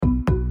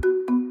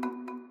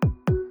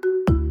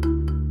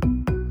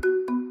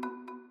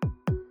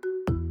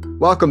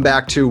Welcome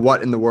back to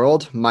What in the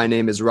World. My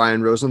name is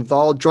Ryan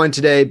Rosenthal, joined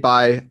today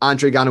by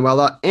Andre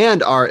Ganuela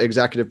and our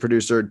executive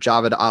producer,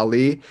 Javed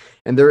Ali.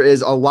 And there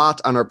is a lot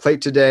on our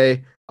plate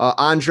today.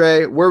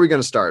 Andre, where are we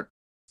going to start?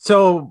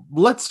 So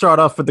let's start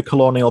off with the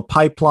Colonial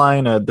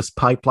Pipeline. This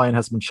pipeline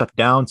has been shut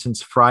down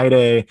since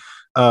Friday.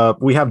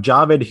 We have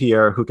Javed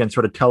here who can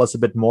sort of tell us a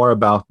bit more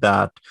about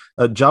that.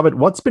 Javed,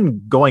 what's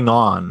been going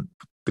on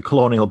the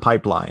Colonial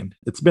Pipeline?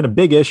 It's been a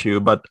big issue,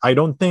 but I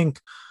don't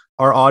think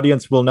our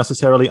audience will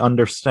necessarily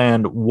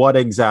understand what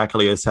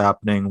exactly is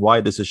happening,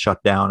 why this is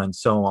shut down, and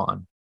so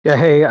on. Yeah,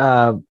 hey,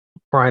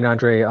 Brian,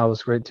 Andre,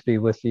 always great to be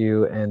with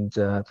you, and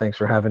thanks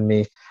for having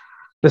me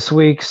this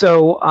week.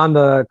 So on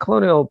the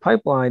Colonial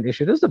Pipeline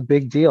issue, this is a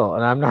big deal,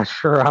 and I'm not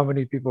sure how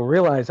many people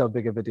realize how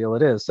big of a deal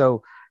it is.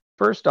 So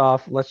first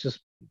off, let's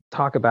just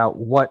talk about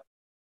what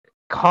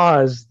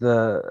caused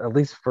at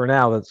least for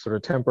now, the sort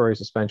of temporary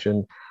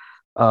suspension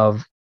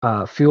of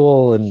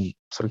fuel and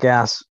sort of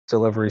gas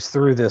deliveries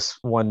through this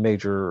one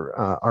major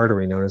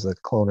artery known as the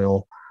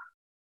Colonial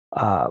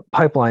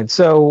Pipeline.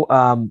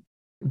 So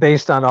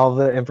based on all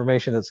the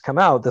information that's come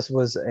out, this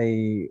was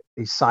a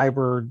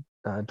cyber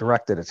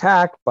directed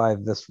attack by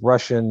this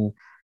Russian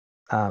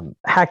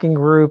hacking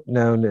group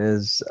known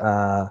as,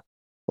 I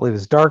believe,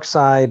 as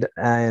DarkSide.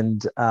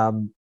 And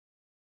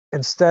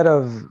instead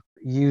of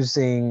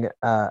using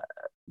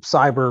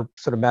cyber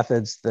sort of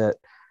methods that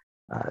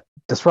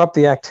disrupt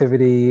the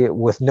activity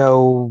with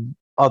no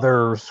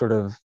other sort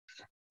of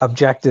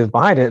objective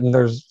behind it, and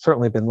there's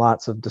certainly been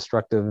lots of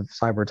destructive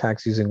cyber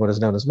attacks using what is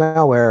known as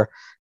malware.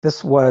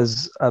 This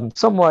was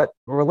somewhat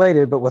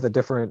related, but with a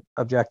different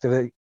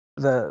objective.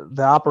 The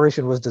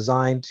operation was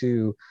designed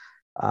to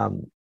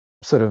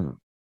sort of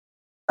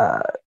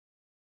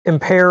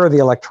impair the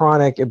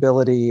electronic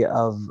ability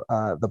of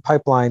the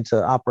pipeline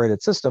to operate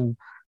its system,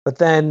 but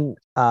then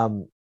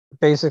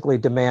basically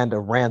demand a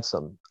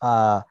ransom.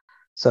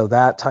 So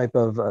that type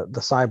of a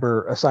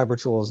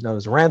cyber tool is known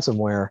as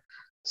ransomware.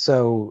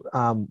 So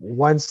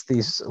once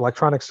these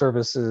electronic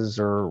services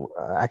or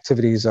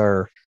activities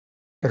are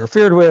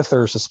interfered with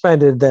or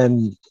suspended,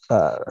 then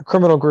a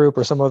criminal group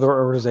or some other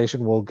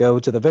organization will go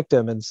to the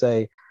victim and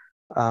say,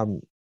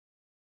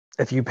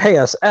 if you pay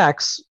us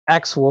X,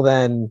 X will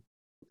then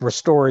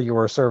restore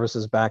your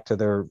services back to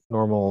their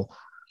normal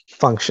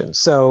function.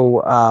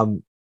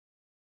 So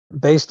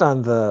based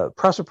on the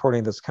press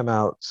reporting that's come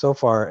out so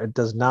far, it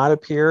does not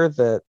appear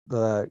that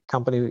the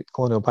company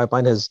Colonial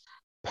Pipeline has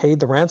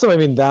paid the ransom. I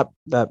mean, that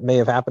may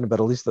have happened,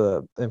 but at least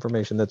the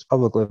information that's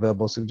publicly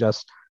available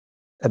suggests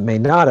it may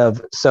not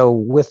have. So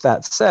with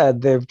that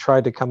said, they've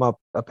tried to come up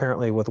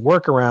apparently with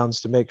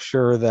workarounds to make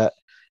sure that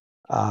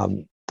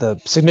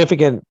the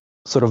significant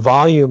sort of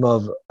volume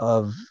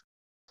of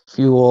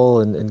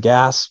fuel and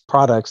gas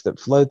products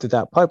that flowed through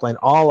that pipeline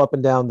all up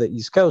and down the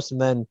East Coast,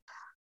 and then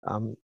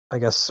I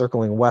guess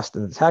circling west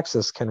into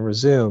Texas, can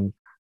resume.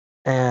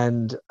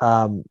 And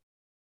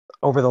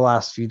over the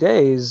last few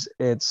days,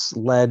 it's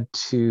led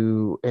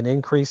to an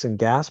increase in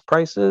gas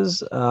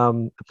prices.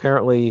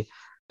 Apparently,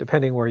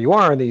 depending where you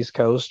are on the East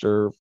Coast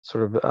or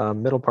sort of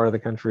middle part of the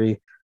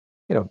country,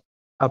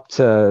 up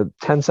to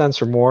 10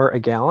 cents or more a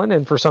gallon.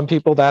 And for some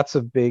people, that's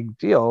a big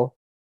deal,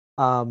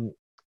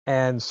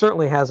 and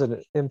certainly has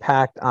an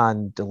impact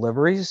on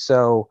deliveries.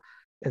 So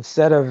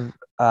instead of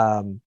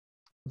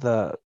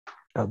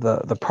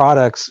the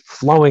products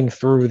flowing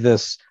through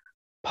this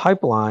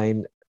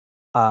pipeline,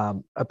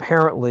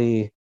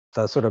 apparently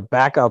the sort of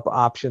backup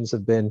options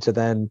have been to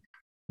then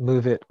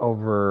move it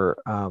over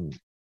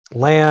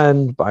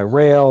land, by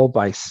rail,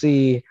 by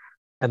sea,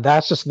 and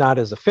that's just not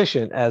as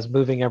efficient as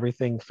moving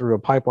everything through a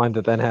pipeline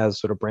that then has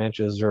sort of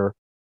branches or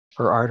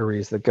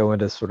arteries that go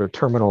into sort of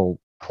terminal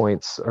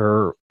points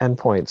or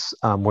endpoints,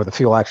 where the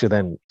fuel actually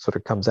then sort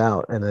of comes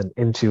out and then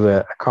into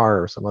a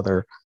car or some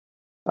other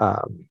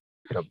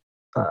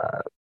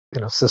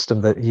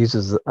system that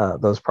uses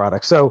those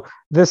products. So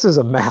this is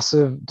a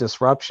massive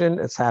disruption.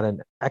 It's had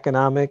an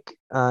economic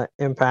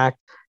impact.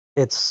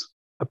 It's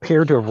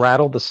appeared to have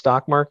rattled the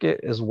stock market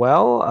as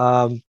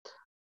well.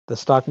 The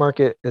stock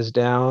market is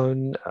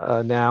down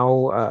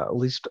now at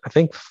least, I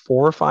think,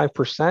 4 or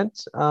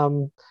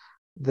 5%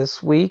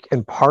 this week,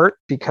 in part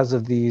because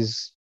of the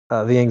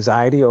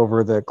anxiety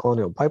over the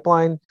Colonial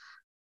Pipeline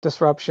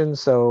disruption.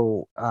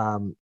 So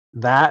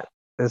that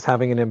is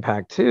having an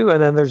impact too.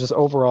 And then there's this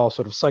overall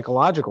sort of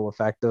psychological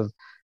effect of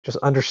just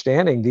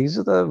understanding these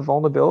are the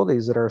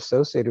vulnerabilities that are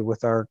associated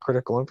with our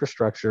critical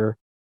infrastructure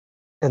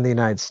in the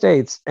United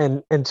States.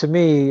 And to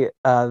me,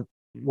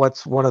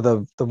 what's one of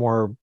the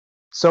more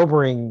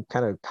sobering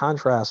kind of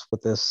contrasts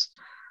with this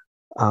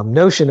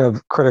notion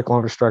of critical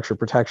infrastructure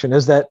protection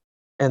is that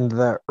in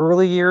the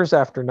early years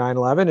after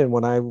 9/11, and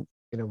when I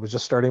was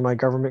just starting my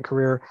government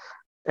career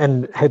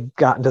and had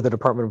gotten to the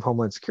Department of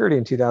Homeland Security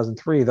in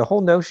 2003, the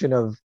whole notion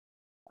of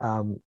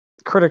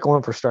critical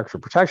infrastructure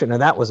protection,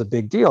 and that was a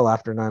big deal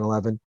after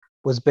 9/11,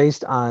 was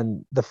based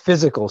on the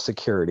physical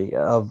security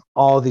of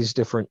all these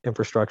different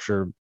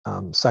infrastructure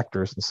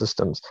sectors and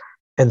systems.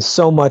 And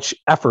so much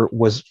effort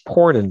was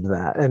poured into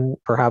that, and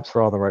perhaps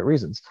for all the right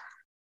reasons.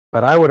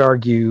 But I would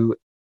argue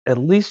at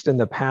least in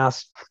the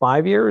past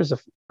 5 years,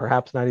 if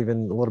perhaps not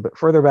even a little bit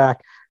further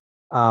back,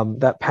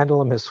 that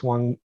pendulum has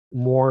swung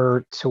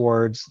more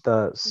towards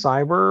the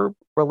cyber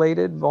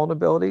related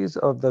vulnerabilities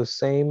of those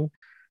same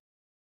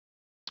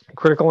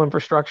critical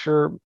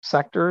infrastructure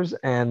sectors.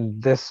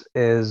 And this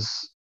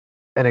is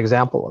an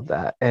example of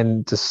that.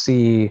 And to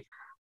see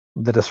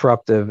the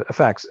disruptive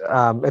effects,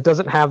 it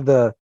doesn't have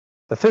the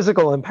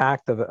physical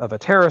impact of a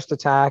terrorist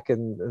attack,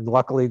 and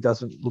luckily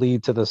doesn't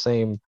lead to the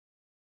same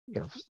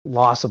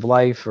loss of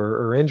life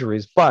or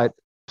injuries, but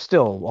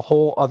still a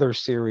whole other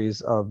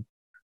series of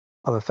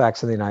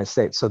effects in the United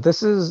States. So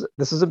this is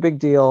a big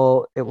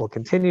deal. It will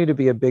continue to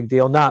be a big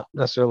deal, not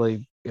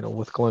necessarily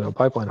with Colonial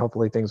Pipeline.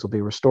 Hopefully things will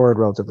be restored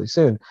relatively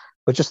soon,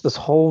 but just this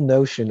whole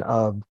notion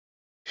of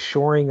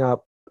shoring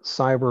up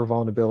cyber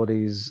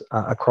vulnerabilities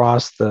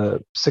across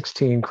the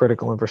 16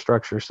 critical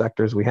infrastructure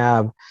sectors we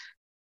have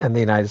in the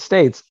United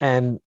States,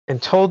 and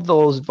until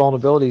those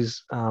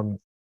vulnerabilities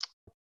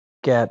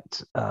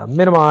get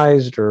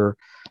minimized or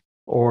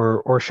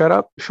shored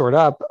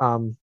up,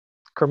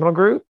 criminal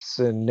groups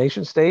and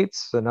nation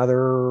states and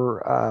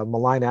other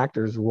malign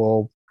actors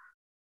will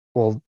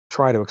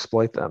try to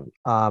exploit them.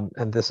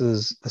 And this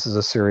is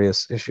a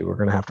serious issue we're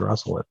going to have to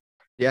wrestle with.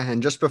 Yeah,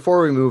 and just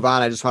before we move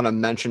on, I just want to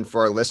mention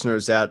for our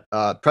listeners that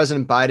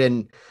President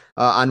Biden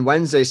on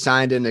Wednesday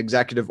signed an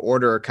executive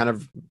order kind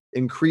of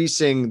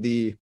increasing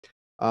the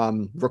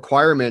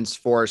requirements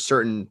for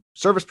certain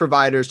service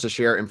providers to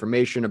share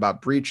information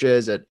about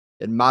breaches. It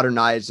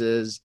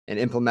modernizes and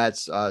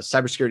implements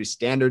cybersecurity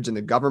standards in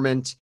the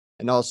government,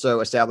 and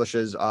also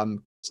establishes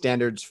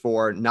standards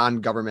for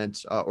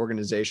non-government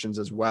organizations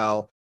as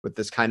well, with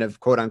this kind of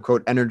quote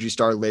unquote Energy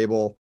Star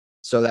label,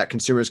 so that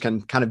consumers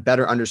can kind of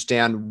better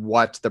understand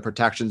what the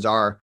protections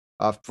are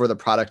for the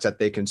products that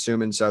they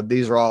consume. And so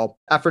these are all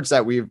efforts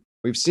that we've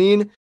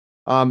seen.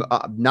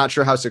 Not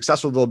sure how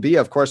successful they'll be.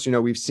 Of course,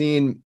 we've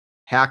seen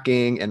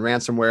hacking and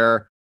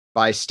ransomware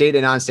by state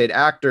and non-state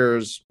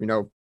actors,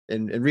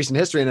 in recent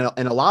history, and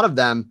a lot of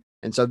them.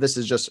 And so this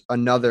is just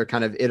another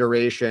kind of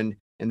iteration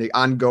in the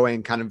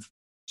ongoing kind of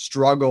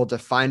struggle to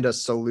find a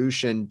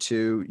solution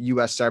to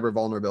U.S. cyber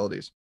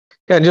vulnerabilities.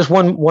 Yeah, and just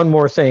one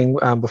more thing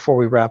before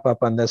we wrap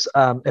up on this.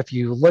 If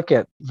you look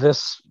at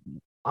this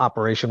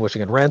operation, which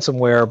again,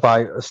 ransomware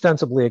by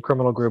ostensibly a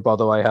criminal group,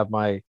 although I have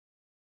my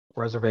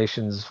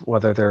reservations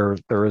whether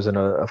there isn't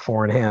a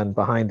foreign hand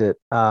behind it.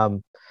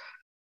 On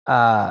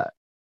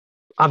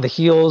the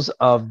heels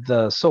of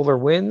the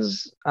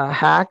SolarWinds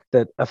hack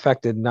that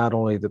affected not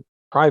only the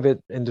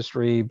private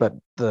industry but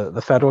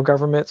the federal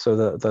government,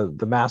 so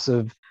the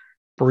massive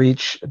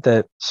breach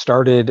that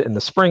started in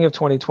the spring of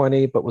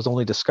 2020 but was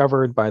only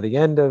discovered by the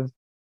end of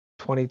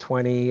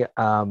 2020,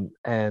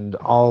 and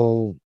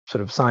all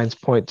sort of signs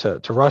point to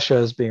Russia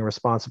as being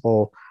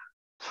responsible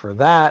for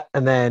that.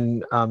 And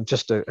then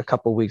just a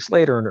couple of weeks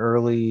later, in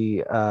early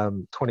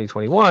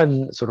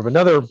 2021, sort of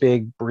another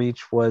big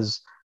breach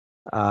was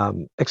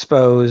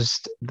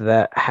exposed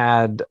that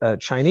had a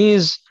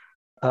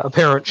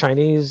apparent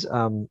Chinese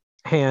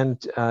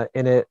hand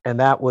in it, and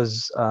that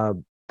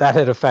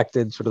had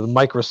affected sort of the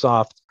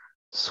Microsoft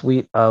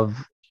suite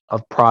of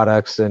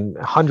products, and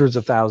hundreds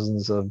of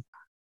thousands of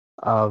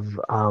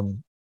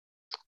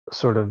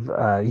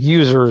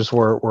users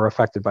were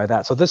affected by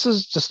that. So this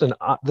is just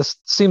this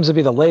seems to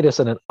be the latest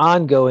in an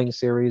ongoing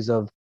series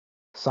of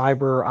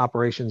cyber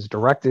operations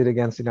directed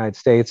against the United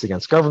States,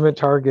 against government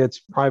targets,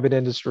 private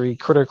industry,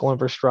 critical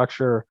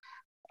infrastructure,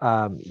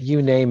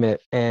 you name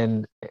it.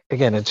 And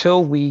again,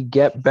 until we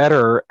get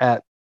better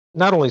at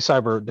not only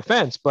cyber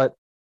defense, but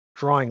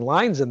drawing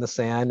lines in the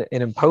sand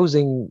and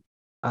imposing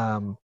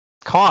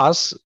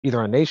costs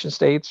either on nation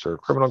states or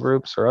criminal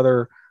groups or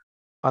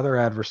other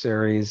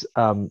adversaries,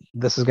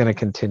 this is going to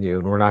continue,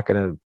 and we're not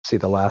going to see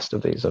the last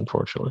of these,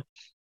 unfortunately.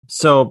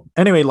 So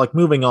anyway,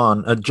 moving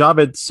on,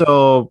 Javed,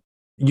 so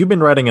you've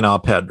been writing an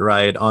op-ed,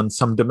 right, on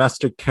some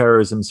domestic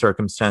terrorism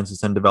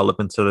circumstances and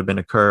developments that have been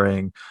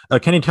occurring.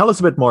 Can you tell us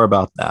a bit more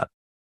about that?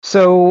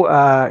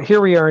 So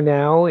here we are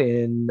now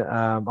in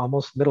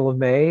almost middle of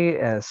May,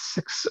 4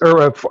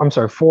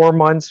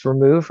 months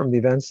removed from the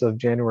events of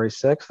January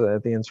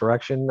 6th, the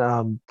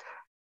insurrection.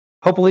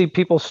 Hopefully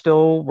people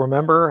still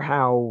remember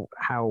how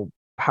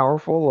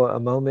powerful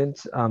a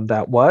moment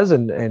that was,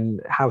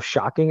 and how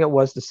shocking it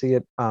was to see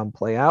it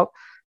play out.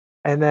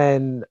 And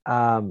then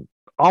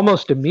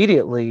almost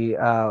immediately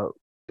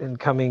in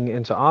coming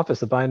into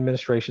office, the Biden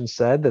administration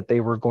said that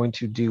they were going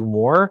to do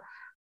more,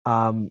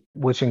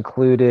 which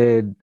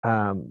included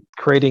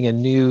creating a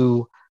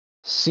new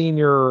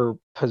senior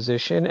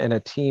position and a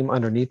team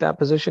underneath that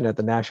position at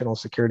the National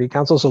Security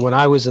Council. So when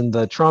I was in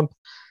the Trump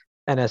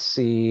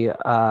NSC,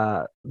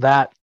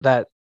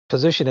 that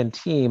position and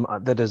team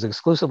that is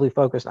exclusively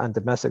focused on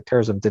domestic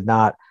terrorism did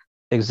not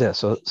exist.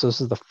 So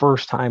this is the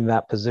first time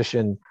that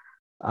position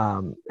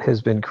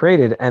has been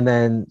created. And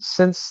then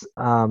since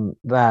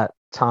that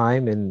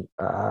time, in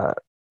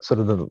sort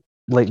of the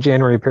late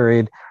January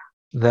period,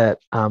 that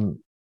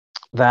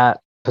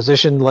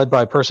position led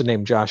by a person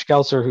named Josh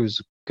Gelser, who's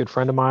a good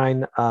friend of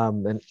mine,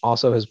 and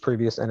also his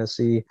previous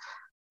NSC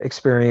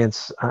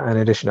experience in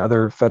addition to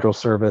other federal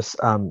service.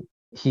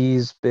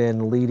 He's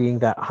been leading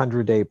that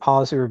 100-day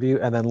policy review.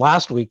 And then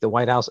last week, the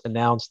White House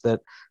announced that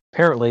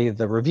apparently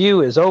the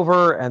review is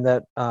over and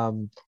that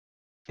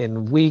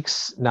in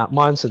weeks, not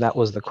months, and that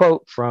was the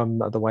quote from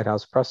the White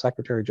House press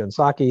secretary, Jen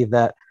Psaki,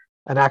 that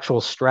an actual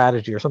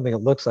strategy or something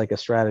that looks like a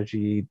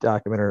strategy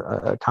document or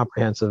a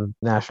comprehensive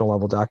national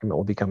level document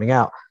will be coming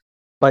out.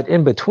 But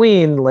in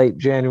between late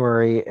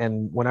January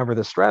and whenever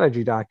the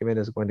strategy document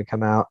is going to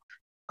come out,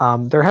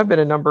 there have been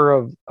a number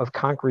of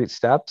concrete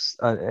steps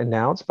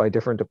announced by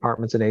different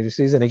departments and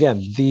agencies. And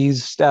again,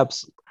 these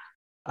steps,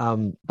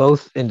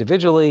 both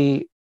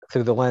individually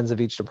through the lens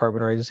of each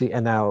department or agency,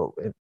 and now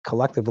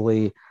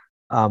collectively,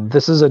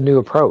 this is a new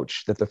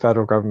approach that the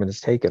federal government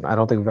has taken. I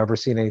don't think we've ever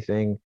seen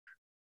anything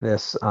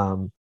this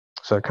sort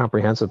of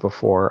comprehensive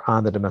before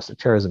on the domestic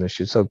terrorism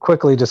issue. So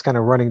quickly, just kind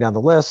of running down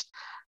the list,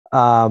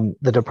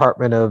 the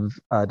Department of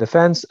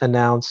Defense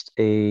announced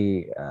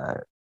a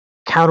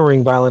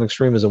countering violent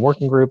extremism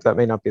working group. That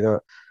may not be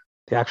the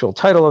actual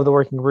title of the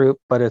working group,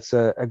 but it's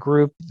a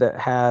group that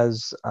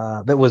has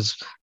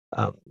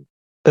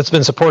that's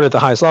been supported at the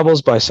highest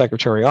levels by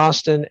Secretary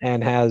Austin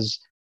and has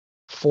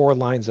 4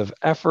 lines of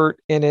effort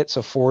in it.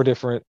 So 4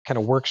 different kind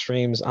of work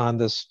streams on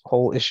this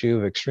whole issue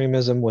of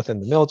extremism within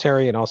the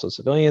military and also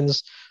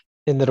civilians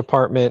in the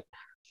department.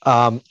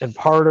 And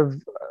part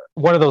of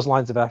one of those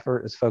lines of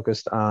effort is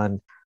focused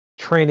on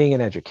training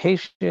and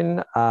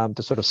education to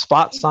sort of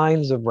spot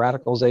signs of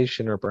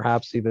radicalization or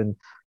perhaps even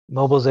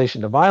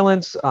mobilization to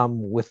violence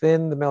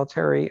within the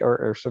military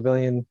or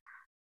civilian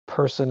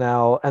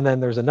personnel. And then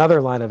there's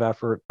another line of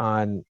effort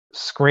on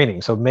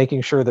screening. So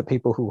making sure that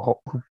people who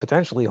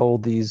potentially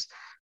hold these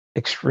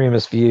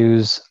extremist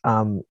views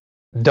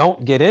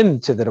don't get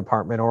into the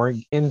department or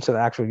into the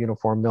actual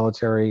uniformed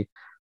military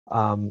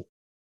and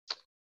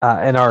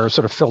are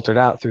sort of filtered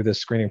out through this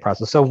screening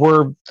process. So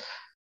we're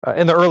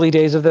in the early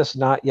days of this,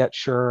 not yet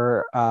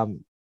sure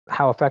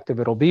how effective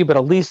it'll be, but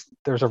at least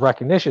there's a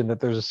recognition that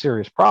there's a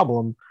serious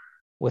problem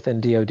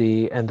within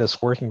DoD, and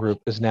this working group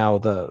is now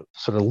the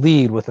sort of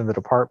lead within the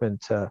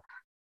department to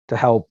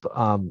help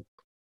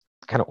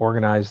kind of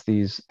organize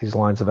these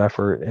lines of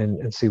effort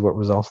and see what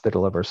results they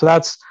deliver. So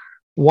that's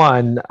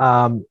one.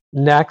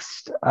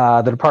 Next,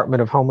 the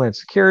Department of Homeland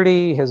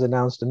Security has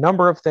announced a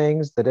number of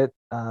things that it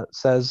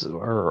says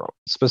are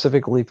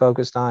specifically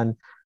focused on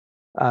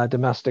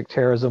domestic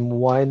terrorism.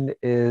 One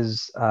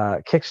is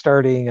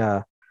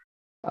kickstarting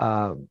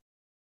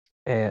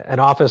an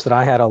office that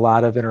I had a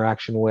lot of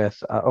interaction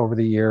with over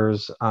the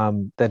years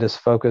that is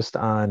focused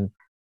on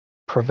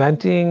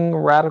preventing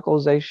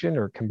radicalization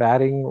or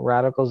combating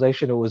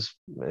radicalization. It was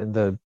in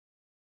the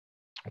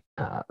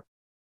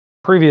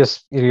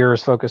previous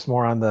years focused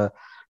more on the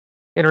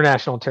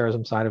international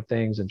terrorism side of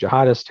things and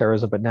jihadist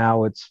terrorism, but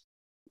now it's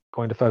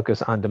going to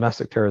focus on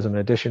domestic terrorism in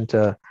addition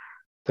to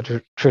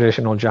the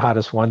traditional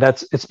jihadist one.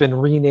 It's been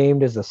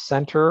renamed as a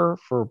Center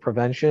for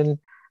Prevention.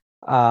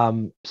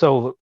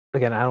 So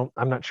again,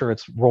 I'm not sure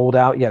it's rolled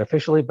out yet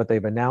officially, but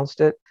they've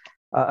announced it.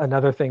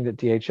 Another thing that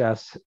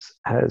DHS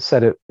has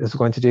said it is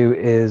going to do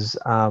is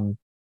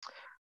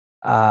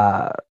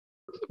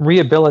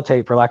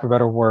rehabilitate, for lack of a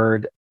better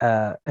word,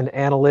 an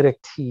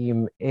analytic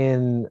team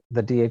in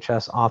the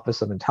DHS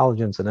Office of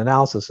Intelligence and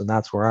Analysis, and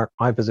that's where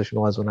my position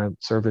was when I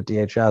served at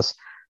DHS,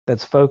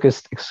 that's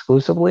focused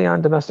exclusively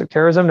on domestic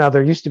terrorism. Now,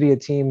 there used to be a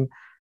team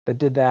that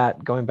did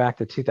that going back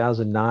to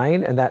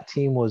 2009, and that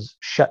team was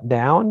shut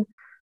down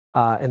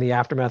in the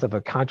aftermath of a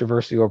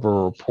controversy over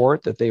a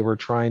report that they were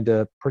trying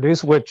to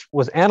produce, which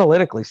was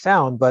analytically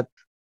sound, but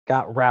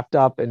got wrapped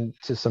up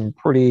into some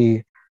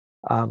pretty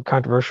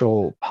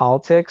controversial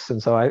politics.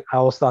 And so I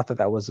always thought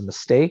that was a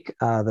mistake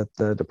that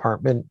the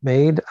department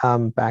made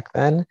back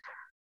then.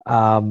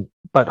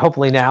 But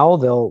hopefully now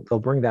they'll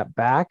bring that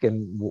back,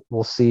 and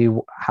we'll see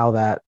how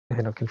that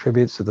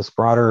contributes to this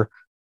broader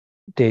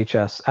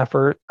DHS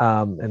effort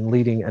and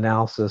leading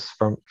analysis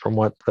from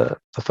what the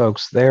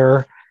folks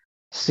there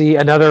see.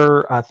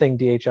 Another thing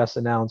DHS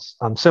announced,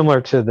 similar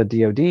to the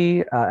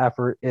DoD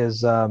effort,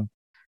 is a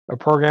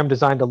program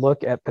designed to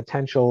look at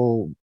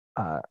potential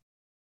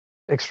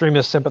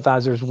extremist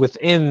sympathizers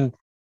within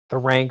the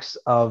ranks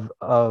of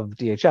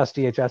DHS.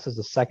 DHS is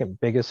the second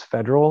biggest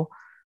federal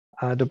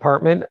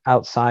department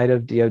outside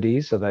of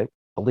DoD, so I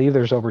believe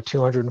there's over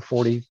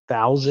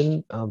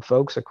 240,000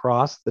 folks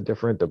across the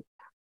different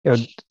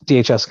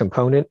DHS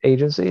component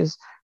agencies.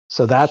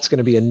 So that's going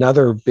to be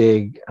another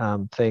big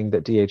thing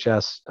that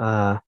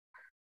DHS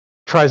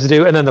tries to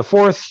do. And then the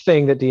fourth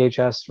thing that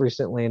DHS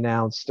recently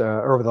announced,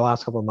 or over the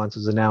last couple of months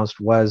has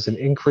announced, was an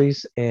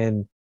increase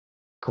in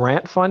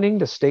grant funding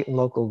to state and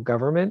local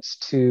governments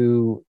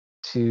to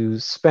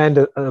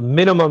spend a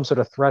minimum sort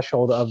of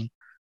threshold of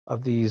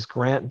these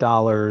grant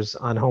dollars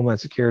on Homeland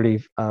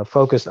Security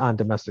focused on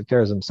domestic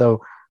terrorism.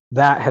 So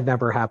that had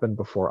never happened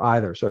before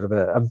either, sort of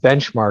a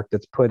benchmark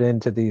that's put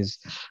into these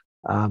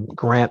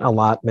grant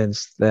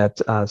allotments that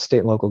state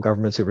and local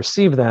governments who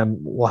receive them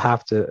will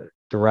have to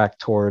direct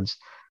towards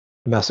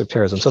domestic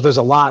terrorism. So there's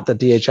a lot that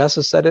DHS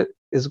has said it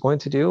is going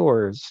to do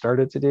or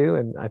started to do,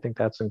 and I think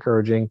that's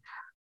encouraging.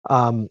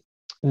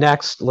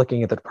 Next,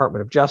 looking at the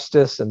Department of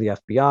Justice and the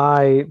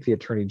FBI, the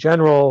Attorney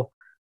General,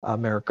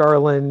 Merrick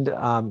Garland,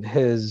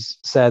 has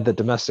said that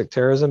domestic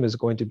terrorism is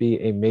going to be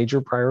a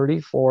major priority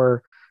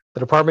for the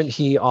department.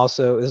 He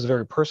also, this is a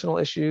very personal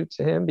issue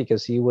to him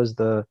because he was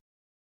the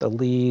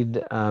lead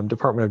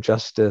Department of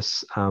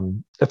Justice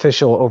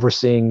official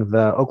overseeing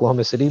the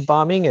Oklahoma City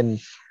bombing in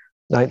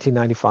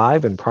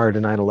 1995 and prior to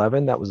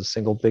 9/11. That was the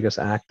single biggest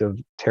act of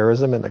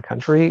terrorism in the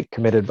country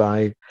committed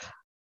by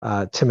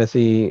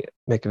Timothy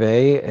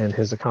McVeigh and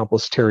his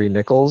accomplice Terry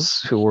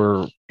Nichols, who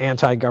were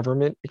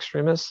anti-government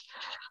extremists.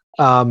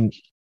 And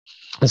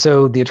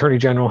so the Attorney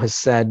General has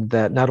said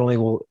that not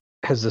only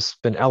has this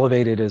been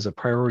elevated as a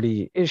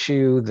priority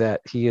issue,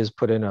 that he has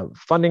put in a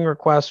funding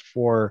request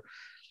for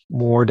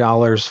more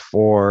dollars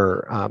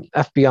for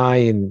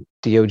FBI and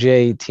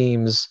DOJ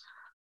teams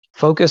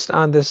focused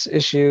on this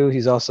issue.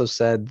 He's also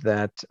said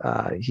that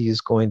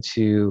he's going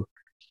to,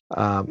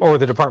 or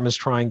the department's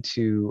trying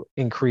to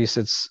increase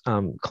its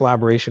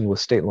collaboration with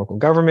state and local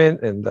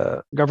government and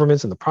the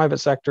governments and the private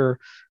sector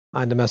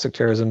on domestic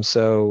terrorism.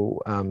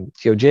 So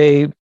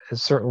DOJ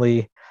is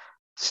certainly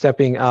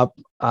stepping up.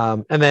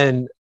 And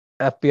then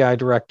FBI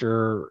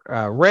Director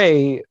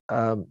Wray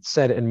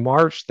said in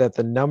March that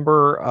the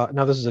number,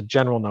 now this is a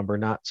general number,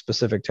 not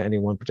specific to any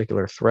one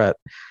particular threat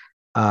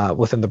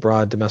within the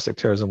broad domestic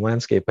terrorism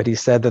landscape, but he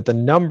said that the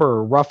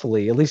number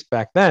roughly, at least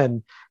back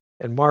then,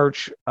 in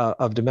March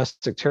of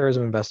domestic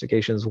terrorism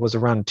investigations was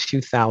around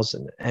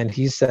 2,000. And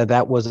he said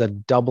that was a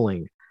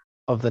doubling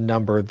of the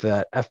number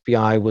that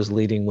FBI was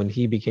leading when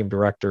he became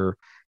director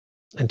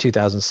in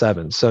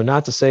 2007. So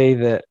not to say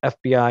that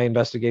FBI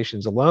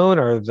investigations alone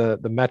are the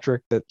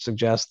metric that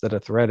suggests that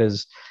a threat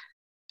is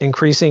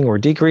increasing or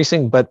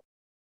decreasing, but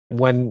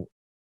when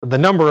the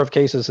number of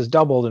cases has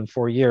doubled in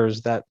 4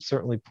 years, that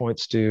certainly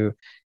points to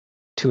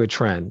a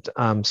trend.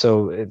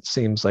 So it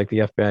seems like the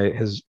FBI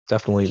has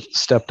definitely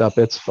stepped up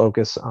its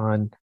focus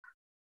on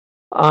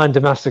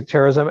domestic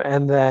terrorism.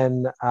 And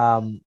then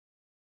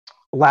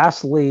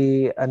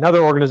lastly,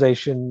 another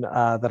organization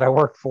that I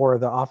work for,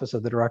 the Office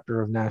of the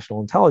Director of National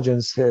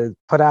Intelligence, had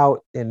put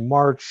out in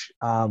March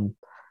a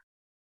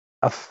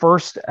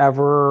first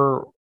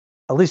ever,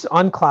 at least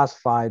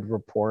unclassified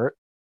report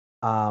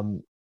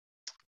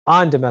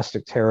on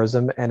domestic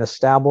terrorism and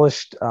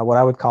established what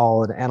I would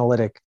call an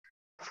analytic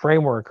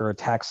framework or a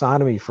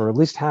taxonomy for at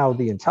least how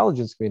the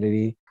intelligence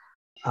community,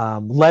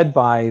 led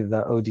by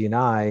the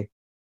ODNI,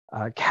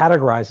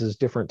 categorizes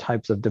different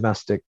types of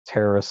domestic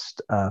terrorist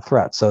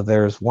threats. So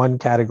there's one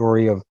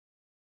category of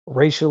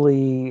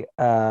racially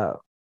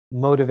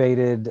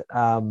motivated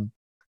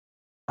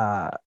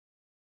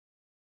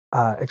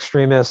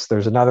extremists.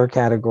 There's another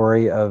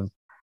category of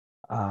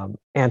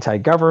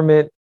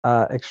anti-government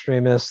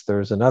extremists.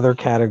 There's another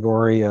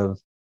category of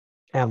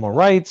animal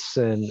rights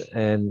and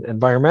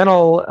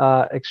environmental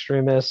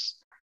extremists.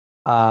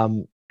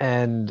 And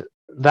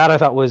that I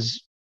thought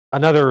was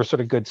another sort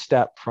of good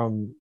step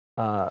from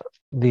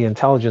the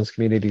intelligence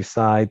community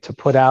side to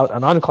put out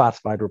an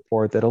unclassified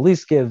report that at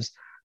least gives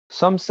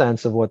some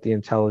sense of what the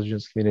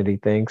intelligence community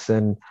thinks.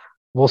 And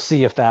we'll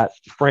see if that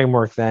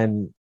framework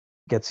then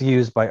gets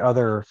used by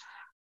other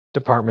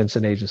departments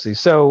and agencies.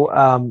 So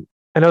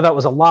I know that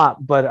was a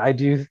lot, but I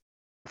do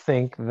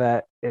think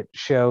that it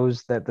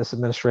shows that this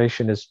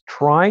administration is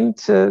trying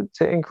to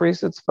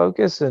increase its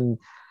focus and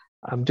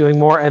doing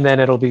more. And then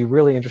it'll be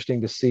really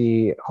interesting to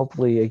see,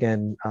 hopefully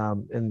again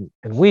in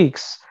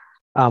weeks,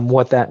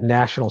 what that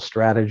national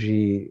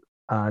strategy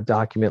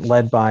document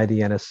led by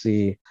the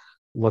NSC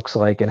looks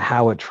like and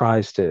how it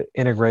tries to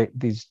integrate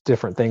these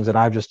different things that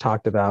I've just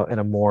talked about in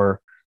a more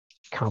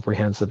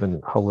comprehensive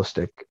and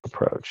holistic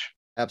approach.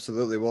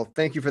 Absolutely. Well,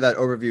 thank you for that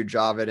overview,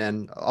 Javed,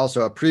 and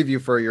also a preview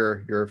for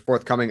your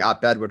forthcoming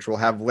op-ed, which we'll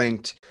have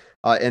linked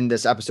in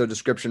this episode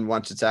description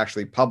once it's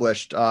actually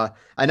published. I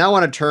now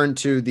want to turn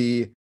to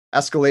the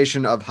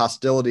escalation of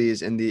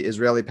hostilities in the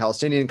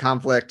Israeli-Palestinian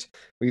conflict.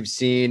 We've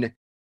seen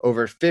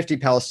over 50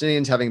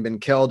 Palestinians having been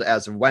killed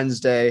as of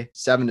Wednesday,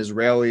 7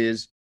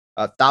 Israelis.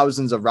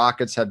 Thousands of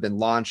rockets have been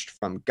launched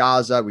from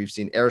Gaza. We've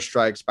seen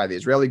airstrikes by the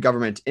Israeli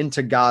government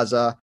into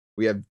Gaza.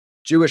 We have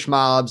Jewish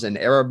mobs and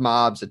Arab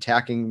mobs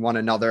attacking one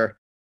another.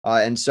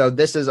 And so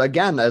this is,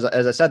 again, as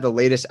I said, the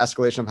latest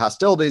escalation of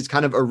hostilities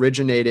kind of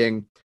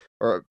originating,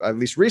 or at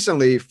least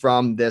recently,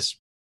 from this,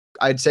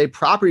 I'd say,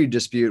 property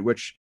dispute,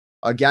 which,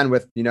 again,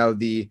 with,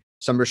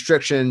 some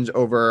restrictions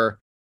over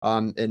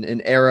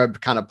an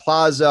Arab kind of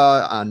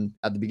plaza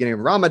at the beginning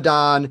of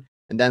Ramadan,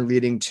 and then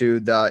leading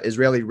to the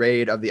Israeli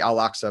raid of the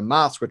Al-Aqsa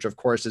Mosque, which, of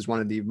course, is one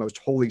of the most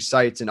holy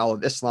sites in all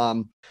of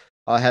Islam,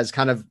 has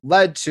kind of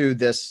led to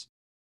this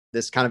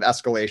kind of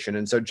escalation.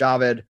 And so,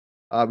 Javed,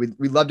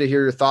 we'd love to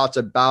hear your thoughts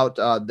about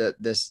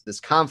this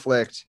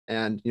conflict,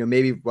 and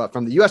maybe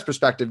from the U.S.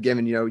 perspective,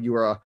 given you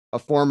were a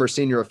former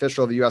senior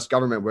official of the U.S.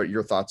 government, what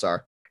your thoughts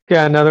are.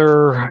 Yeah,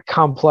 another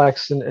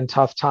complex and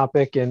tough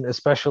topic, and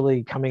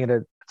especially coming at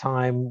a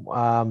time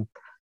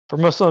for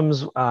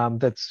Muslims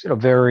that's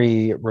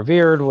very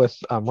revered, with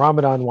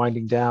Ramadan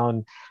winding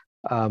down.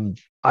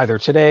 either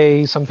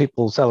today. Some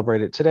people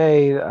celebrate it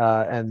today,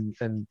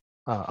 and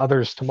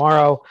others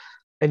tomorrow,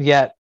 and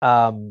yet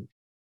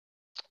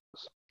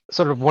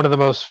sort of one of the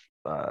most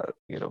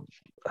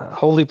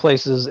holy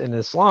places in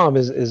Islam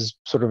is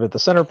sort of at the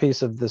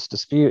centerpiece of this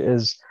dispute,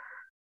 is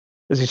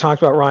as you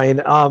talked about,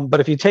 Ryan. But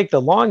if you take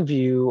the long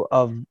view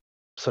of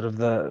sort of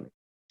the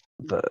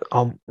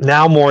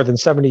now more than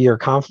 70-year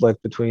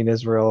conflict between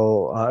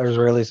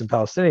Israelis and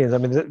Palestinians, I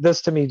mean,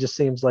 this to me just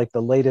seems like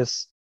the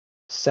latest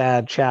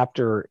sad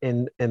chapter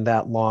in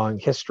that long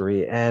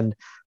history. And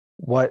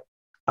what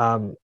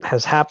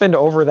has happened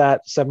over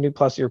that 70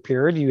 plus year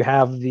period, you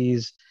have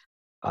these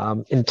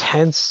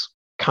intense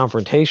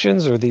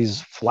confrontations or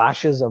these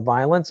flashes of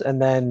violence,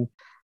 and then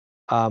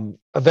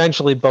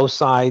eventually both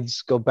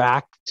sides go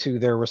back to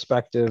their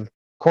respective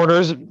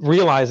corners,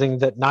 realizing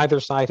that neither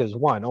side has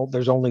won.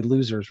 There's only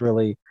losers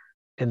really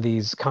in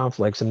these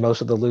conflicts, and most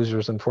of the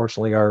losers,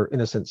 unfortunately, are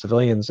innocent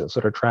civilians that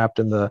sort of trapped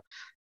in the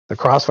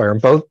crossfire on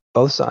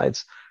both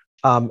sides.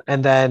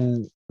 And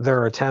then there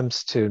are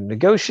attempts to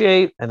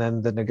negotiate, and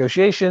then the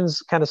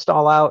negotiations kind of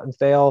stall out and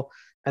fail.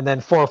 And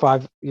then 4 or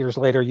 5 years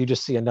later, you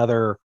just see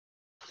another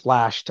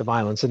flash to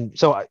violence. And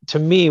so, to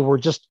me,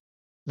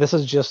 this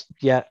is just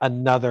yet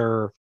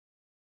another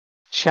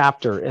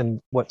chapter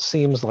in what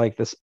seems like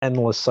this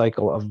endless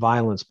cycle of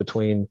violence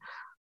between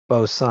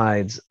both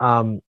sides.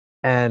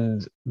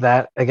 And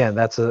that, again,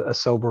 that's a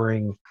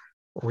sobering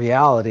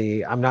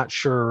reality. I'm not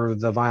sure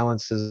the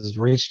violence has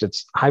reached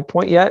its high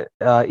point yet,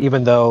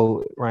 even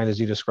though, Ryan, as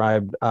you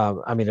described,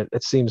 I mean,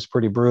 it seems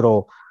pretty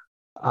brutal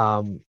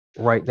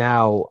right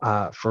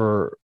now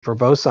for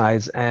both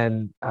sides.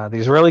 And the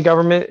Israeli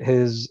government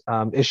has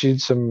issued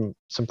some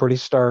pretty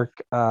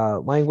stark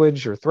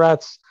language or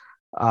threats.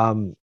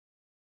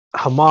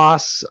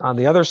 Hamas, on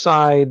the other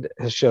side,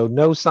 has showed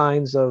no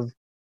signs of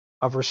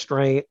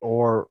restraint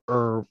or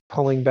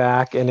pulling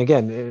back. And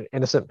again,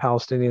 innocent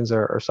Palestinians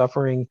are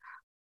suffering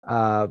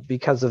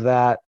because of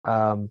that.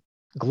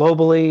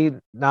 Globally,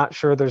 not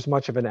sure there's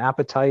much of an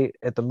appetite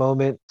at the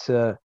moment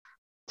to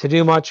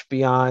do much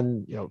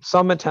beyond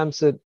some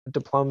attempts at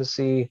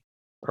diplomacy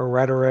or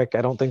rhetoric.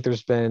 I don't think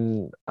there's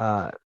been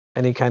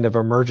any kind of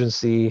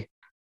emergency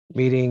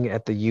meeting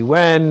at the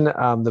UN.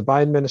 The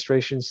Biden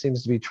administration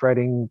seems to be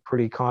treading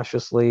pretty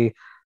cautiously.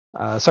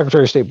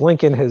 Secretary of State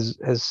Blinken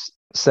has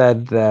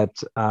said that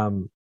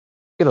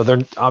there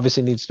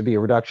obviously needs to be a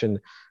reduction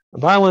in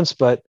violence,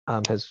 but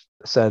has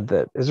said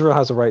that Israel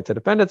has a right to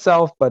defend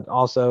itself, but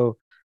also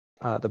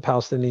the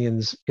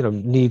Palestinians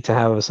need to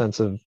have a sense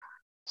of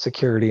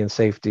security and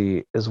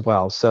safety as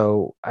well.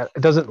 So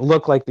it doesn't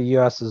look like the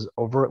U.S. is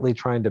overtly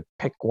trying to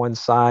pick one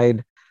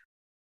side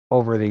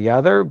over the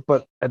other,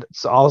 but it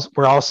also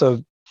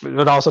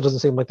doesn't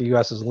seem like the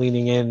U.S. is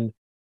leaning in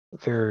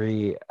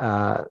very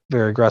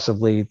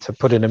aggressively to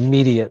put an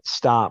immediate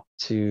stop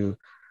to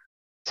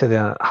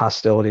the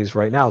hostilities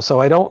right now. So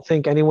I don't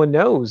think anyone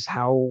knows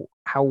how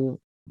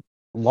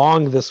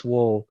long this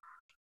will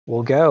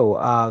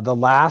go. The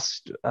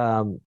last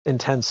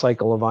intense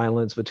cycle of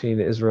violence between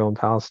Israel and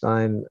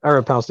Palestine,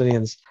 or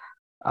Palestinians,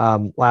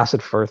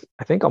 lasted for,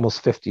 I think,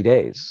 almost 50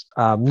 days.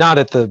 Not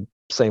at the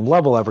same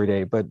level every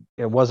day, but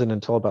it wasn't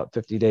until about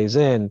 50 days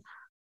in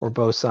where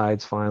both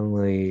sides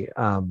finally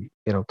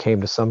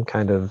came to some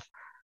kind of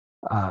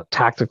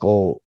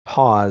tactical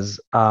pause.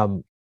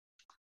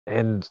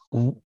 And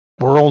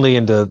we're only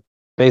into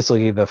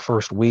basically the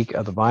first week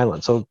of the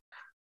violence. So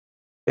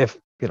if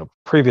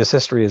previous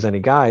history is any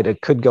guide, it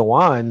could go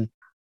on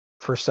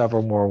for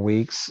several more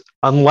weeks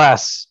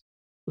unless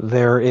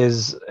there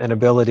is an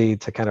ability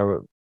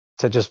to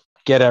just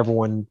get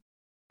everyone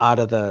out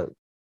of the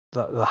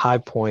high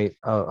point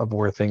of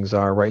where things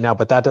are right now.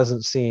 But that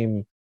doesn't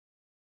seem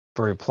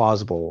very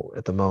plausible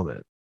at the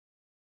moment.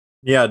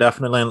 Yeah,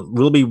 definitely. And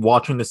we'll be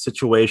watching the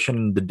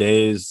situation the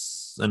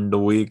days and the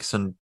weeks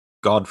and,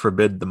 God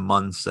forbid, the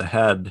months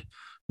ahead.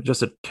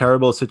 Just a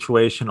terrible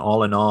situation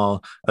all in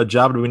all.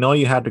 Javed, we know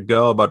you had to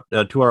go, but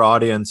to our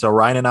audience,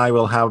 Ryan and I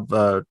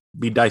will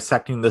be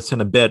dissecting this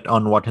in a bit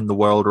on What in the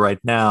World right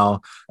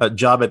now.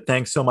 Javed,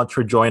 thanks so much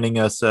for joining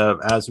us.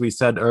 As we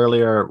said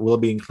earlier, we'll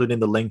be including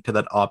the link to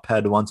that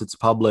op-ed once it's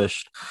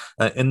published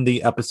in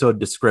the episode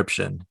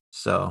description.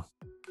 So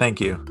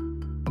thank you.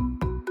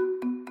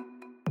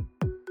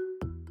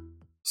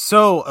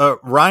 So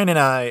Ryan and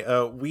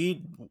I,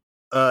 we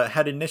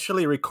had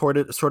initially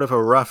recorded sort of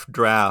a rough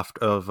draft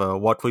of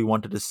what we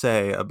wanted to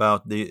say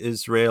about the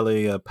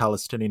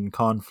Israeli-Palestinian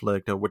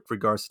conflict with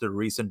regards to the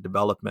recent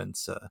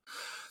developments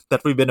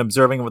that we've been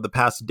observing over the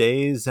past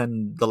days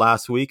and the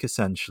last week,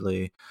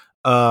 essentially.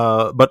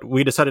 But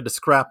we decided to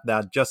scrap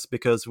that just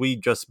because we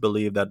just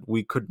believe that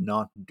we could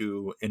not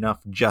do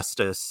enough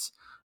justice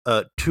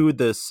to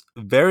this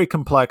very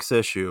complex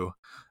issue.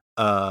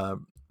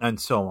 And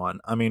so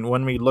on. I mean,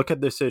 when we look at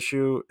this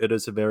issue, it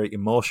is a very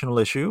emotional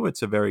issue.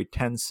 It's a very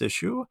tense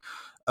issue.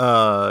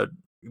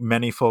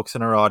 Many folks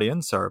in our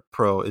audience are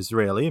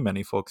pro-Israeli.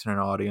 Many folks in our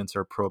audience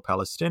are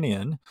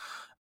pro-Palestinian.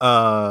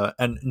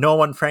 And no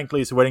one,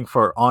 frankly, is waiting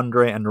for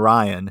Andre and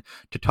Ryan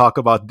to talk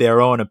about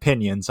their own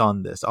opinions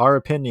on this. Our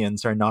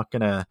opinions are not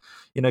going to,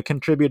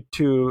 contribute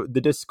to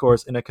the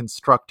discourse in a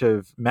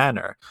constructive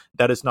manner.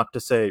 That is not to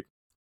say,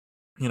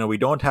 we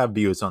don't have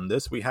views on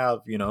this. We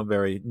have,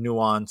 very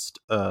nuanced,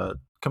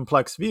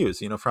 complex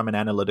views, from an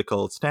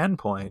analytical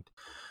standpoint.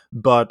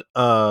 But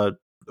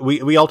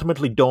we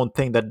ultimately don't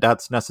think that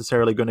that's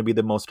necessarily going to be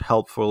the most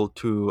helpful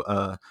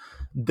to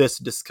this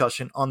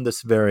discussion on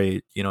this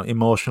very,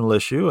 emotional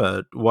issue.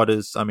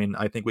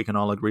 I think we can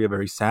all agree, a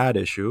very sad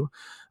issue.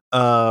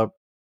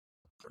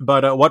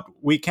 But what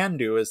we can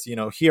do is,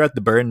 here at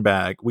the Burn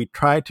Bag, we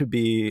try to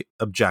be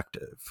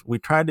objective. We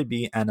try to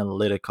be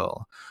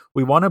analytical.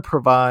 We want to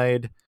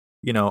provide,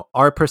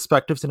 our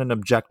perspectives in an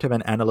objective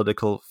and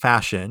analytical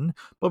fashion,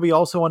 but we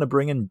also want to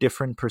bring in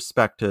different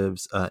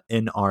perspectives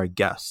in our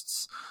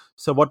guests.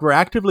 So what we're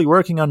actively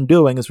working on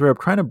doing is we're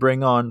trying to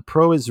bring on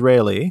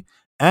pro-Israeli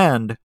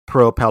and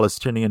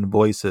pro-Palestinian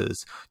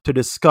voices to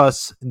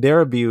discuss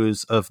their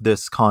views of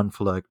this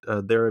conflict,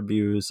 their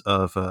views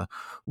of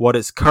what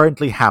is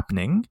currently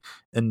happening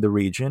in the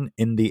region,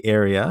 in the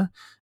area,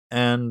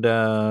 and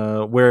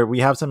where we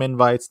have some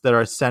invites that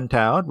are sent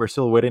out. We're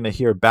still waiting to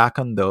hear back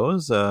on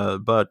those,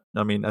 but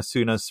as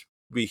soon as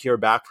we hear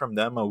back from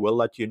them, we'll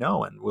let you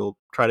know, and we'll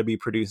try to be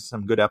producing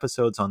some good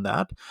episodes on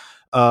that,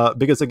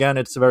 because again,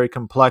 it's a very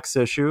complex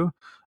issue,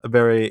 a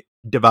very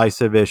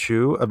divisive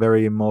issue, a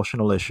very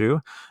emotional issue.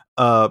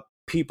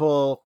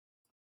 People,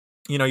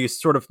 you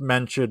sort of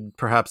mentioned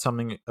perhaps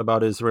something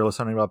about Israel or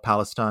something about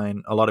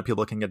Palestine. A lot of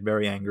people can get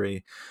very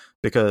angry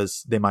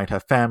because they might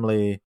have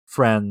family,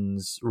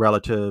 friends,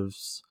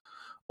 relatives,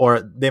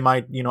 or they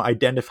might,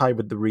 identify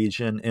with the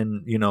region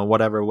in,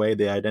 whatever way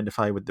they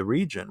identify with the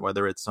region,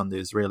 whether it's on the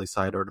Israeli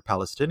side or the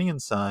Palestinian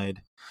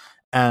side.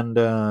 And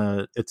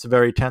it's a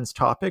very tense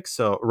topic.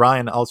 So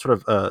Ryan, I'll sort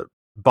of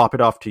bop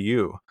it off to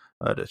you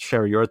to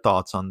share your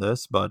thoughts on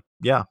this. But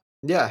yeah.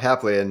 Yeah,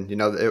 happily. And,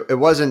 it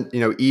wasn't,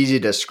 easy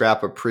to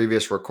scrap a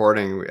previous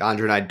recording.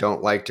 Andre and I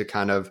don't like to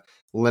kind of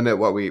limit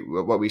what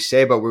we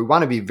say, but we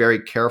want to be very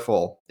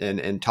careful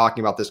in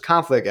talking about this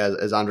conflict,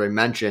 as Andre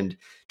mentioned,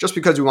 just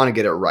because we want to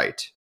get it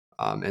right.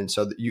 And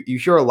so you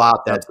hear a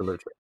lot that,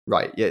 absolutely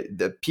right. Yeah,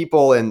 the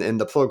people in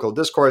the political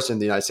discourse in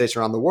the United States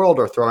around the world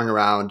are throwing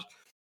around,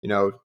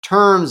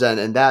 terms,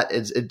 and that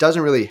it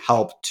doesn't really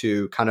help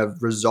to kind of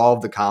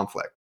resolve the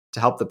conflict, to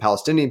help the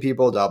Palestinian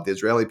people, to help the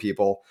Israeli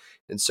people.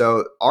 And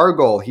so our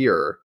goal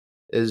here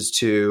is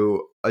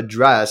to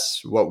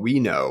address what we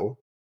know,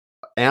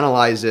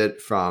 analyze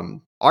it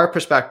from our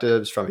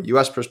perspectives, from a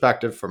U.S.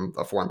 perspective, from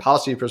a foreign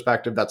policy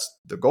perspective. That's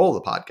the goal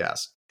of the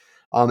podcast.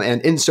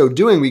 And in so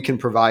doing, we can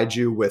provide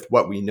you with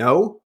what we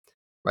know,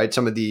 right?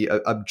 Some of the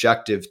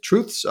objective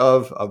truths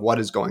of what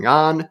is going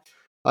on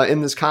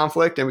in this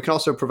conflict. And we can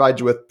also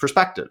provide you with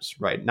perspectives,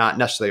 right? Not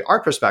necessarily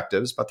our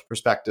perspectives, but the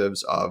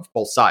perspectives of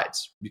both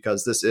sides,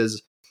 because this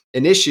is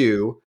an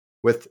issue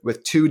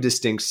with two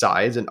distinct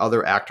sides and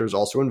other actors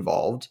also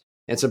involved.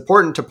 And it's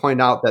important to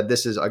point out that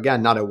this is,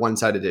 again, not a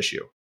one-sided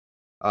issue.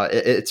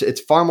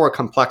 It's far more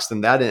complex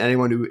than that. And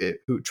anyone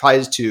who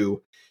tries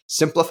to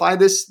simplify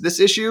this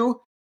issue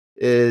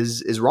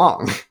is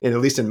wrong, and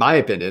at least in my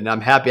opinion.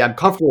 I'm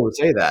comfortable to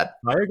say that.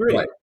 I agree.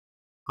 Right.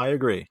 I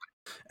agree.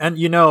 And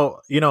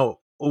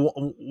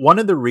one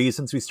of the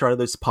reasons we started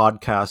this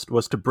podcast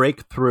was to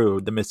break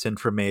through the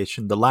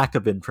misinformation, the lack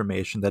of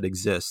information that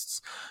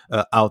exists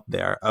out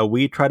there.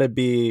 We try to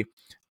be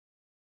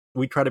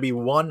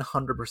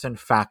 100%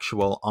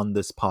 factual on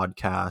this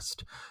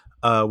podcast.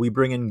 We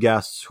bring in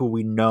guests who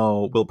we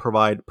know will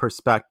provide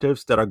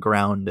perspectives that are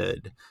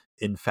grounded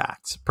in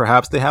facts.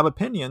 Perhaps they have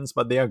opinions,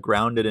 but they are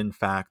grounded in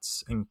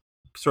facts and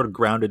sort of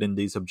grounded in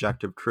these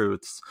objective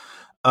truths.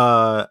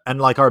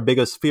 And like our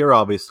biggest fear,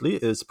 obviously,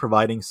 is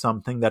providing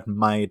something that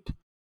might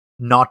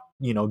not,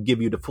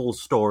 give you the full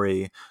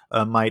story,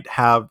 might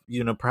have,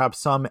 perhaps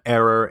some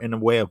error in a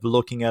way of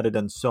looking at it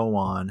and so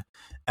on.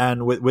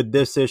 And with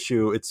this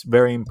issue, it's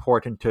very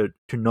important to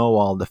know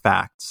all the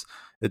facts.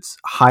 It's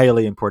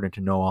highly important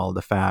to know all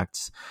the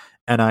facts.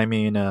 And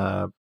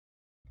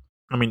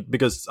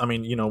because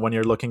when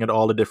you're looking at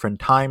all the different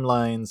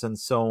timelines and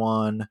so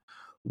on,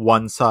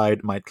 one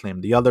side might claim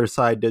the other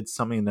side did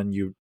something, and then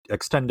you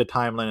extend the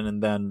timeline,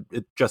 and then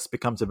it just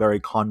becomes a very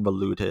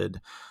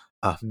convoluted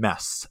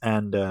mess.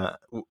 And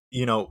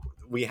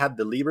we had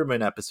the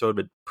Lieberman episode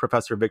with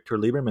Professor Victor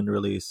Lieberman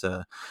release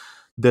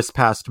this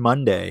past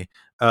Monday.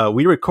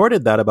 We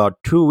recorded that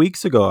about 2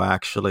 weeks ago,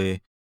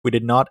 actually. We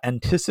did not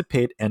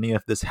anticipate any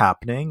of this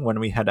happening when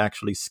we had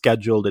actually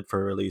scheduled it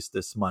for release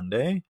this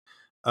Monday,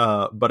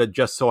 but it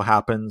just so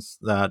happens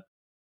that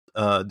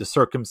the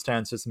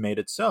circumstances made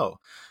it so.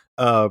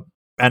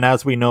 And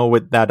as we know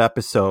with that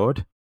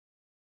episode,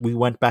 we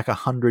went back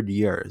 100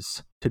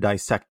 years to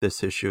dissect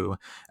this issue.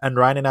 And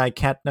Ryan and I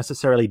can't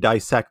necessarily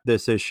dissect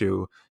this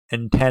issue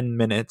in 10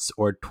 minutes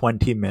or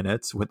 20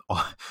 minutes with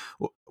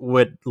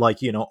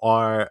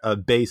our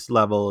base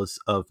levels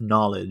of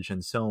knowledge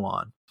and so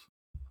on.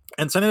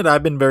 And something that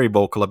I've been very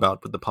vocal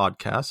about with the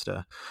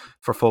podcast,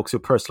 for folks who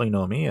personally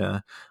know me,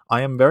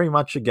 I am very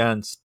much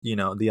against,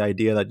 the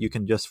idea that you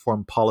can just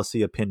form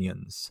policy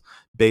opinions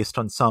based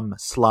on some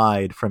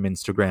slide from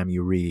Instagram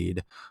you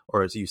read,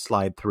 or as you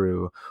slide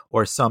through,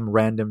 or some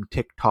random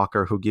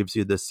TikToker who gives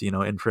you this,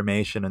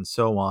 information and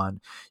so on.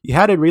 You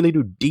had to really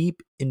do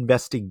deep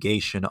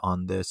investigation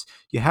on this.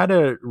 You had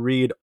to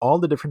read all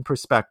the different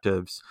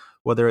perspectives,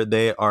 whether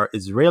they are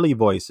Israeli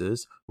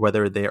voices,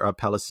 whether they are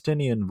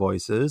Palestinian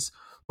voices,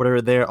 whether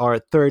there are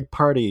third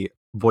party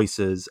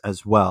voices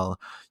as well.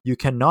 You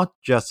cannot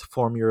just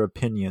form your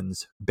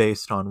opinions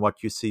based on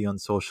what you see on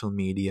social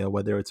media,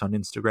 whether it's on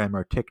Instagram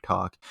or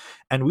TikTok.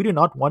 And we do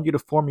not want you to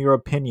form your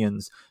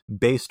opinions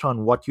based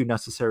on what you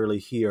necessarily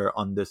hear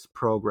on this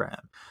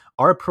program.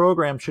 Our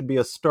program should be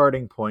a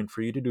starting point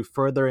for you to do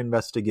further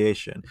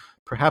investigation.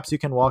 Perhaps you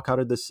can walk out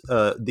of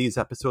these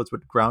episodes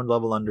with ground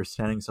level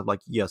understandings of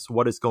yes,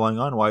 what is going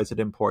on? Why is it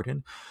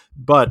important?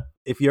 But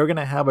if you're going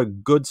to have a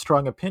good,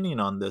 strong opinion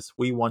on this,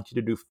 we want you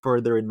to do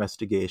further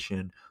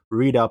investigation,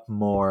 read up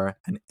more,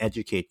 and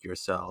educate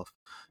yourself.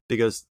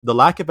 Because the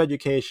lack of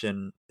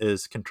education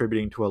is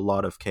contributing to a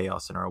lot of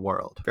chaos in our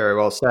world. Very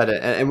well said.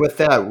 And with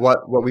that,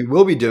 what we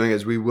will be doing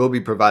is we will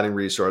be providing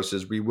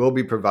resources. We will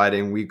be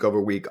providing week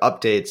over week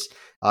updates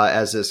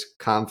as this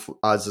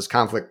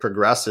conflict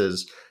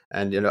progresses.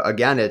 And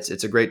again,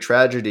 it's a great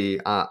tragedy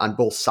on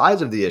both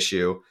sides of the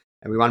issue,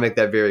 and we want to make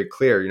that very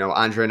clear.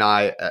 Andre and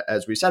I,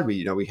 as we said,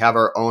 we have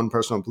our own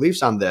personal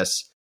beliefs on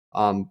this,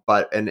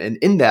 but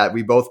in that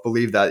we both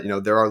believe that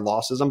there are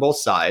losses on both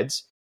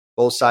sides.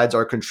 Both sides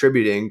are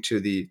contributing to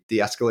the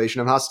escalation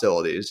of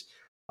hostilities,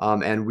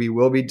 and we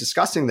will be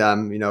discussing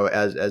them,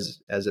 as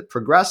it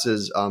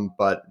progresses.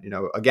 But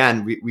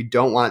again, we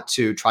don't want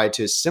to try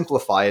to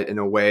simplify it in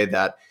a way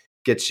that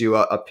gets you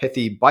a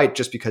pithy bite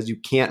just because you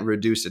can't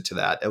reduce it to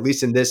that. At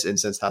least in this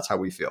instance, that's how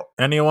we feel.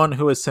 Anyone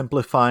who is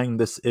simplifying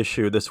this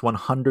issue, this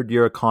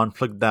 100-year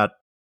conflict that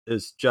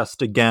is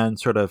just again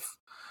sort of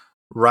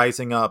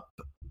rising up,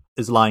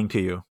 is lying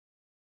to you.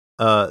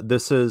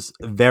 This is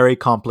very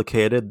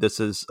complicated. This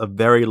is a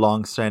very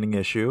long-standing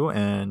issue,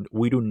 and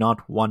we do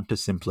not want to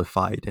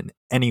simplify it in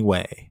any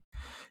way.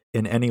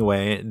 In any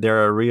way,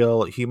 there are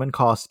real human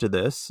costs to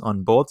this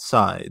on both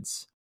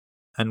sides,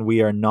 and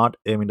we are not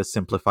aiming to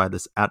simplify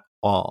this at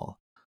all.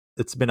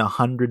 It's been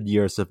 100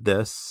 years of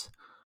this.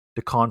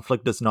 The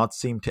conflict does not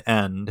seem to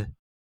end,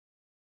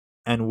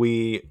 and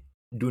we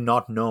do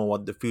not know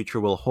what the future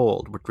will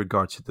hold with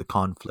regards to the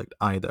conflict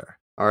either.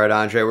 All right,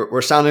 Andre,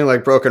 we're sounding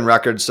like broken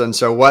records. And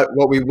so what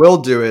we will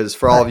do is,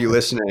 for all of you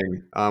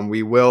listening,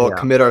 we will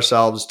commit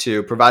ourselves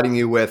to providing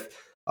you with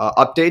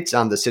updates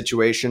on the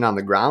situation on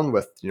the ground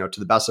with, to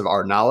the best of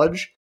our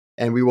knowledge.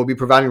 And we will be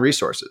providing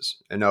resources,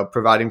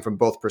 providing from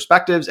both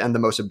perspectives and the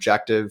most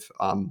objective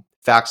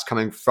facts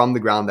coming from the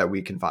ground that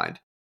we can find.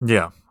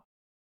 Yeah,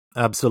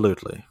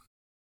 absolutely.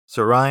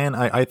 So Ryan,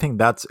 I think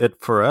that's it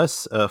for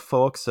us,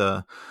 folks.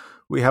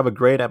 We have a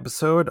great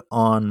episode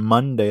on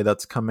Monday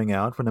that's coming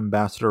out with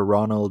Ambassador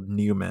Ronald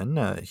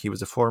Newman. He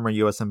was a former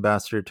U.S.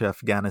 ambassador to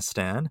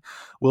Afghanistan.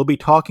 We'll be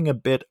talking a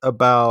bit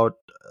about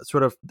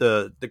sort of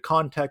the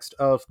context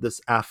of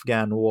this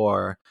Afghan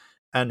war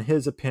and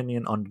his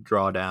opinion on the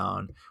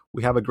drawdown.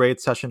 We have a great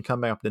session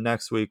coming up the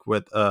next week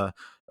with a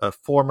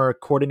former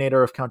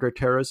coordinator of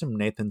counterterrorism,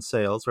 Nathan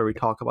Sales, where we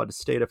talk about the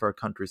state of our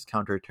country's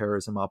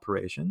counterterrorism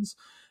operations.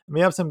 And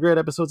we have some great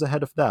episodes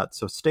ahead of that,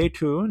 so stay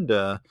tuned.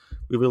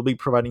 We will be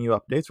providing you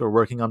updates. We're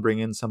working on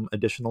bringing in some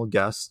additional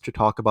guests to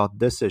talk about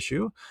this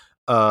issue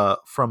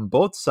from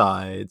both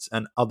sides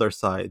and other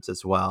sides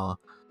as well.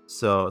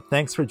 So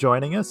thanks for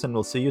joining us, and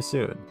we'll see you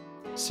soon.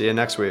 See you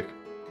next week.